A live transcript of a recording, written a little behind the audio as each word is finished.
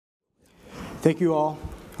Thank you all.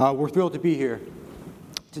 We're thrilled to be here.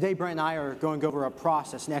 Today, Brent and I are going over a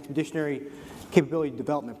process, an expeditionary capability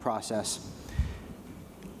development process.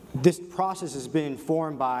 This process has been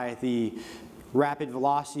informed by the rapid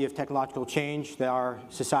velocity of technological change that our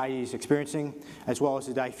society is experiencing, as well as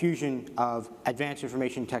the diffusion of advanced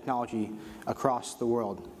information technology across the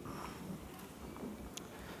world.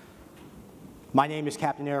 My name is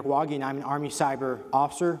Captain Erick Waage, and I'm an Army Cyber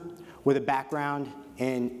Officer with a background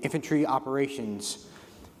in infantry operations,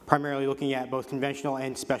 primarily looking at both conventional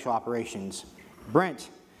and special operations. Brent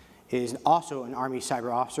is also an Army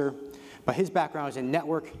Cyber Officer, but his background is in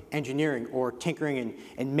network engineering, or tinkering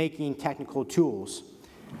and making technical tools.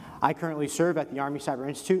 I currently serve at the Army Cyber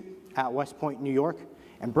Institute at West Point, New York,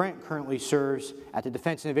 and Brent currently serves at the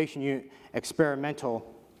Defense Innovation Unit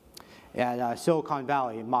Experimental at Silicon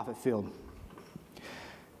Valley in Moffett Field.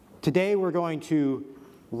 Today we're going to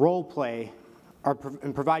role play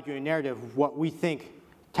and provide you a narrative of what we think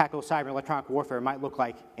tactical cyber and electronic warfare might look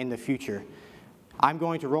like in the future. I'm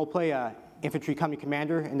going to role play an infantry company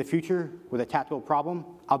commander in the future with a tactical problem.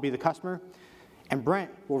 I'll be the customer. And Brent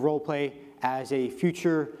will role play as a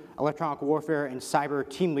future electronic warfare and cyber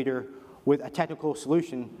team leader with a technical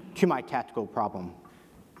solution to my tactical problem.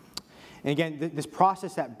 And again, this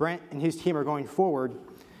process that Brent and his team are going forward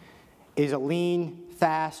is a lean,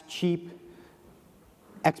 fast, cheap,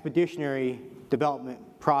 expeditionary development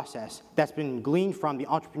process that's been gleaned from the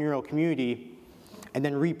entrepreneurial community and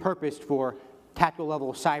then repurposed for tactical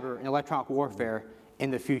level cyber and electronic warfare in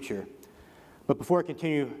the future. But before I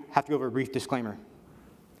continue, I have to go over a brief disclaimer.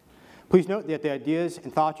 Please note that the ideas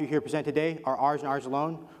and thoughts you hear presented today are ours and ours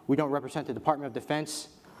alone. We don't represent the Department of Defense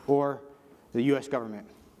or the US government.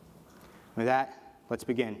 With that, let's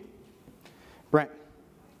begin. Brent,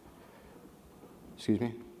 excuse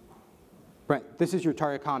me. Brent, this is your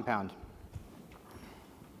target compound.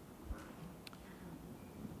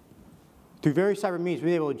 Through various cyber means, we've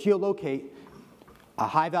been able to geolocate a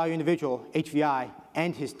high-value individual, HVI,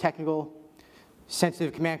 and his technical,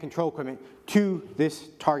 sensitive command and control equipment to this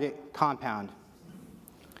target compound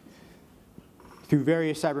through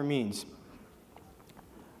various cyber means.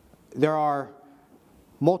 There are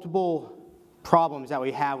multiple problems that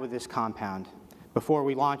we have with this compound before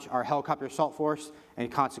we launch our helicopter assault force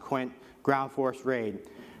and consequent ground force raid.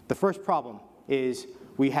 The first problem is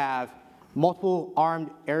we have multiple armed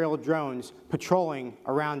aerial drones patrolling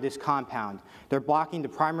around this compound. They're blocking the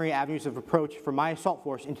primary avenues of approach for my assault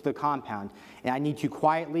force into the compound, and I need to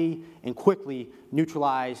quietly and quickly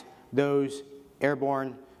neutralize those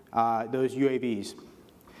airborne, those UAVs.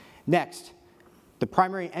 Next, the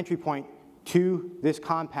primary entry point to this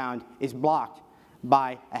compound is blocked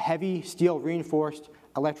by a heavy steel reinforced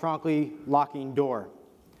electronically locking door.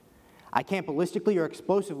 I can't ballistically or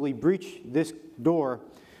explosively breach this door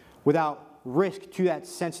without risk to that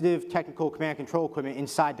sensitive technical command and control equipment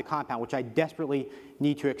inside the compound, which I desperately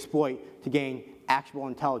need to exploit to gain actionable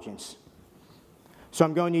intelligence. So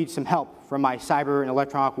I'm going to need some help from my cyber and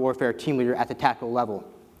electronic warfare team leader at the tactical level.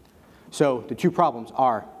 So the two problems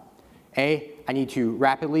are, A, I need to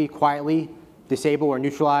rapidly, quietly disable or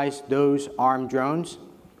neutralize those armed drones,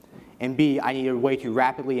 and B, I need a way to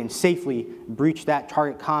rapidly and safely breach that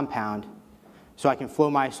target compound so I can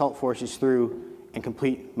flow my assault forces through and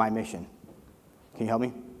complete my mission. Can you help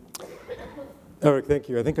me? Eric, thank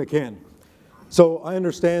you. I think I can. So I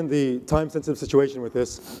understand the time-sensitive situation with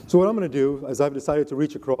this. So what I'm going to do is I've decided to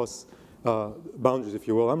reach across boundaries, if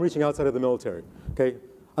you will. I'm reaching outside of the military. Okay?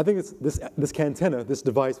 I think this cantenna, this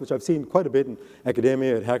device, which I've seen quite a bit in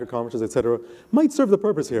academia, at hacker conferences, et cetera, might serve the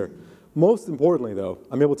purpose here. Most importantly, though,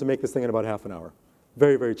 I'm able to make this thing in about half an hour,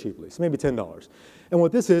 very, very cheaply, so maybe $10. And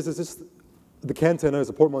what this is this. The cantenna is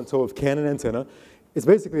a portmanteau of can and antenna. It's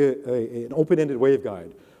basically an open-ended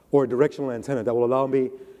waveguide or a directional antenna that will allow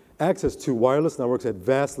me access to wireless networks at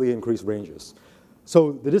vastly increased ranges.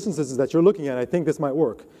 So the distances that you're looking at, I think this might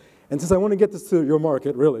work. And since I want to get this to your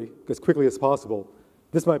market, really, as quickly as possible,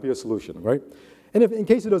 this might be a solution, right? And if, in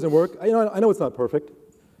case it doesn't work, I know it's not perfect.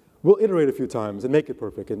 We'll iterate a few times and make it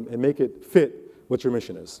perfect and make it fit what your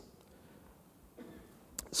mission is.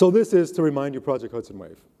 So this is, to remind you, Project Hudson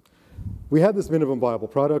Wave. We have this minimum viable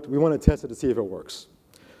product. We want to test it to see if it works.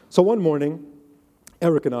 So one morning,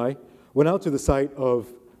 Eric and I went out to the site of,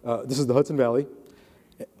 this is the Hudson Valley,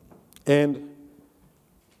 and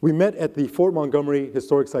we met at the Fort Montgomery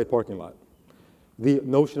Historic Site parking lot, the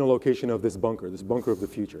notional location of this bunker of the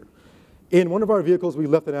future. In one of our vehicles, we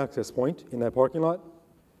left an access point in that parking lot,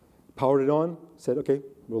 powered it on, said, okay,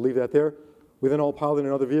 we'll leave that there. We then all piled in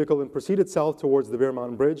another vehicle and proceeded south towards the Bear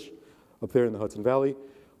Mountain Bridge up there in the Hudson Valley.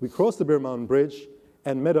 We crossed the Bear Mountain Bridge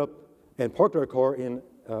and met up and parked our car in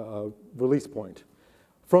release point,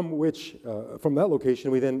 from which, from that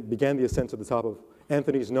location, we then began the ascent to the top of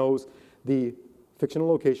Anthony's nose, the fictional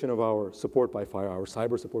location of our support by fire, our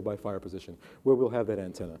cyber support by fire position, where we'll have that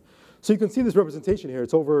antenna. So you can see this representation here.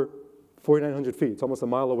 It's over 4,900 feet. It's almost a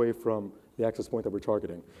mile away from the access point that we're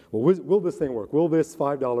targeting. Well, will this thing work? Will this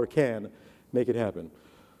 $5 can make it happen?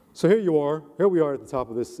 So here we are at the top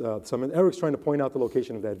of this summit. Erick's trying to point out the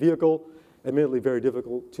location of that vehicle. Admittedly, very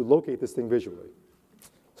difficult to locate this thing visually.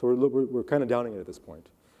 So we're kind of downing it at this point.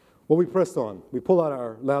 Well, we pressed on. We pull out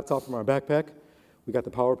our laptop from our backpack. We got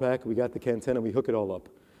the power pack. We got the antenna. We hook it all up.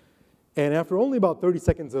 And after only about 30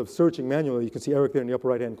 seconds of searching manually, you can see Erick there in the upper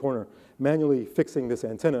right-hand corner, manually fixing this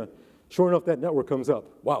antenna. Sure enough, that network comes up.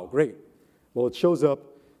 Wow, great. Well, it shows up.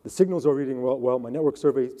 The signals are reading well. My network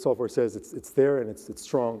survey software says it's there and it's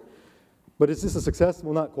strong. But is this a success?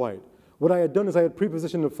 Well, not quite. What I had done is I had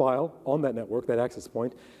pre-positioned a file on that network, that access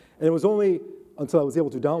point, and it was only until I was able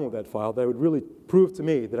to download that file that it would really prove to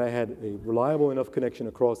me that I had a reliable enough connection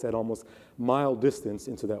across that almost mile distance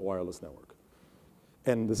into that wireless network.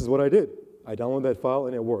 And this is what I did. I downloaded that file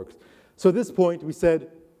and it worked. So at this point, we said,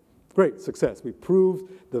 great, success. We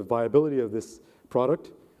proved the viability of this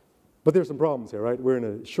product. But there's some problems here, right? We're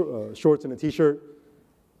in a shorts and a t-shirt.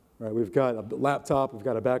 Right? We've got a laptop. We've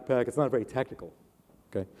got a backpack. It's not very tactical.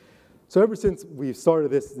 Okay? So ever since we started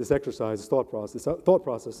this exercise, this thought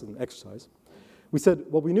process and exercise, we said,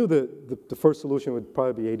 well, we knew the first solution would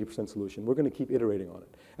probably be 80% solution. We're going to keep iterating on it.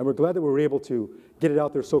 And we're glad that we were able to get it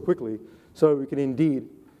out there so quickly so that we can indeed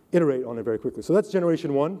iterate on it very quickly. So that's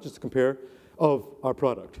generation one, just to compare, of our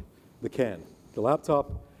product, the CAN, the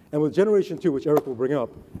laptop. And with generation two, which Erick will bring up,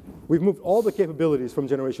 we've moved all the capabilities from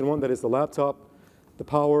generation one, that is the laptop, the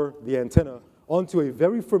power, the antenna, onto a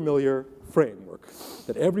very familiar framework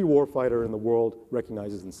that every warfighter in the world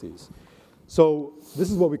recognizes and sees. So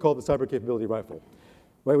this is what we call the cyber capability rifle.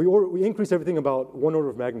 Right? We increased everything about one order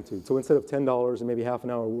of magnitude. So instead of $10 and maybe half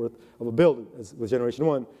an hour worth of a build with generation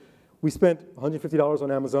one, we spent $150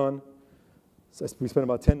 on Amazon. So we spent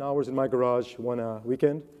about 10 hours in my garage one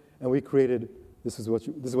weekend, and we created, this is what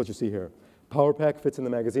you see here. Power pack fits in the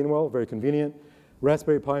magazine well, very convenient.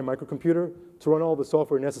 Raspberry Pi microcomputer to run all the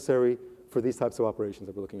software necessary for these types of operations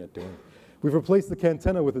that we're looking at doing. We've replaced the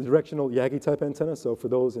antenna with a directional Yagi type antenna, so for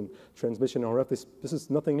those in transmission RF, this is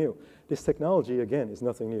nothing new. This technology, again, is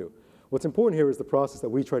nothing new. What's important here is the process that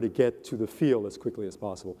we try to get to the field as quickly as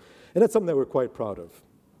possible. And that's something that we're quite proud of.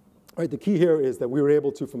 Right, the key here is that we were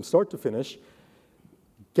able to, from start to finish,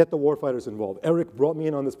 get the warfighters involved. Erick brought me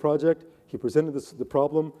in on this project. He presented the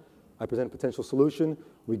problem. I presented a potential solution.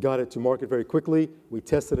 We got it to market very quickly. We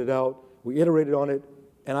tested it out. We iterated on it.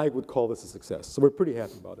 And I would call this a success. So we're pretty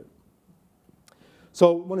happy about it.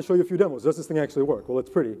 So I want to show you a few demos. Does this thing actually work? Well, it's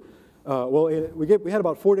pretty. We had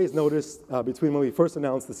about 4 days notice between when we first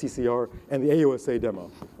announced the CCR and the AUSA demo,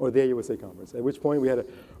 or the AUSA conference, at which point we had to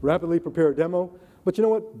rapidly prepare a demo. But you know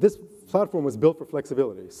what? This platform was built for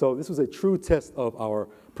flexibility. So this was a true test of our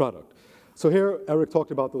product. So here, Erick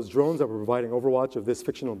talked about those drones that were providing overwatch of this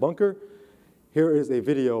fictional bunker. Here is a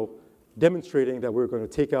video demonstrating that we're going to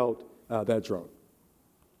take out that drone.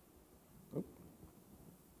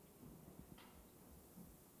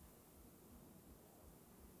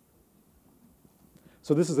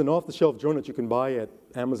 So this is an off-the-shelf drone that you can buy at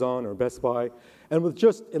Amazon or Best Buy. And with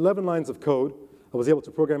just 11 lines of code, I was able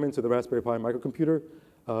to program into the Raspberry Pi microcomputer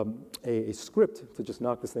a script to just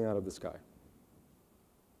knock this thing out of the sky.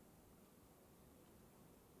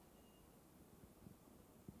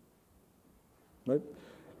 Right?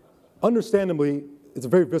 Understandably, it's a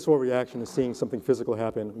very visceral reaction to seeing something physical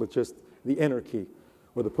happen with just the enter key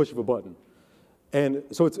or the push of a button. And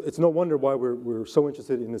so it's no wonder why we're so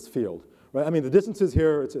interested in this field. Right? I mean, the distances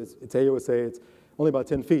here, it's AUSA, it's only about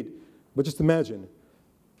 10 feet. But just imagine,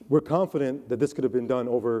 we're confident that this could have been done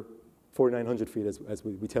over 4,900 feet as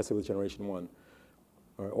we tested with generation one,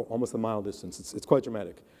 or almost a mile distance. It's quite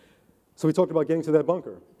dramatic. So we talked about getting to that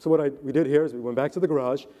bunker. So what we did here is we went back to the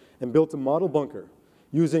garage and built a model bunker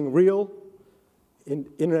using real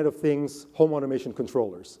Internet of Things home automation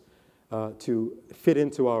controllers to fit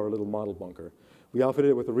into our little model bunker. We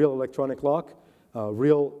outfitted it with a real electronic lock,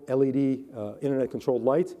 real LED internet-controlled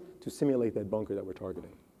light to simulate that bunker that we're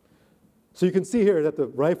targeting. So you can see here that the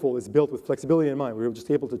rifle is built with flexibility in mind. We were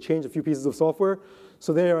just able to change a few pieces of software.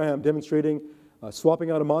 So there I am demonstrating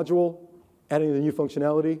swapping out a module, adding the new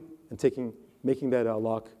functionality, and making that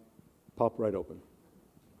lock pop right open.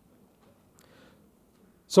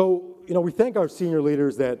 So we thank our senior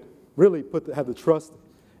leaders that really have the trust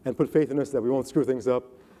and put faith in us that we won't screw things up,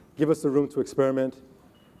 give us the room to experiment.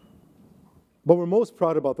 But we're most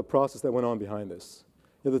proud about the process that went on behind this.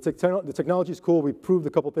 The technology is cool. We proved a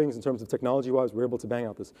couple things in terms of technology-wise. We were able to bang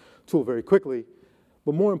out this tool very quickly.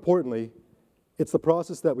 But more importantly, it's the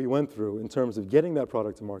process that we went through in terms of getting that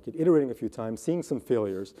product to market, iterating a few times, seeing some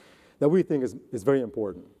failures, that we think is very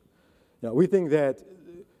important. Now, we think that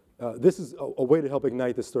this is a way to help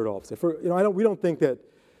ignite this third offset. We don't think that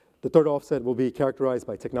the third offset will be characterized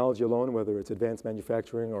by technology alone, whether it's advanced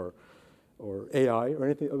manufacturing or AI or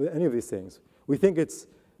any of these things. We think it's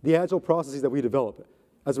the agile processes that we develop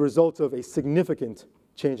as a result of a significant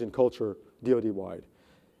change in culture DoD-wide.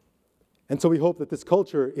 And so we hope that this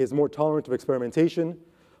culture is more tolerant of experimentation,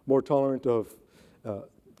 more tolerant of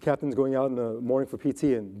captains going out in the morning for PT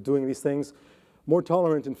and doing these things, more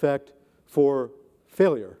tolerant, in fact, for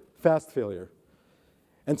failure, fast failure.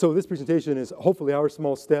 And so this presentation is hopefully our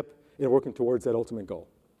small step in working towards that ultimate goal.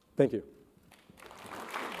 Thank you.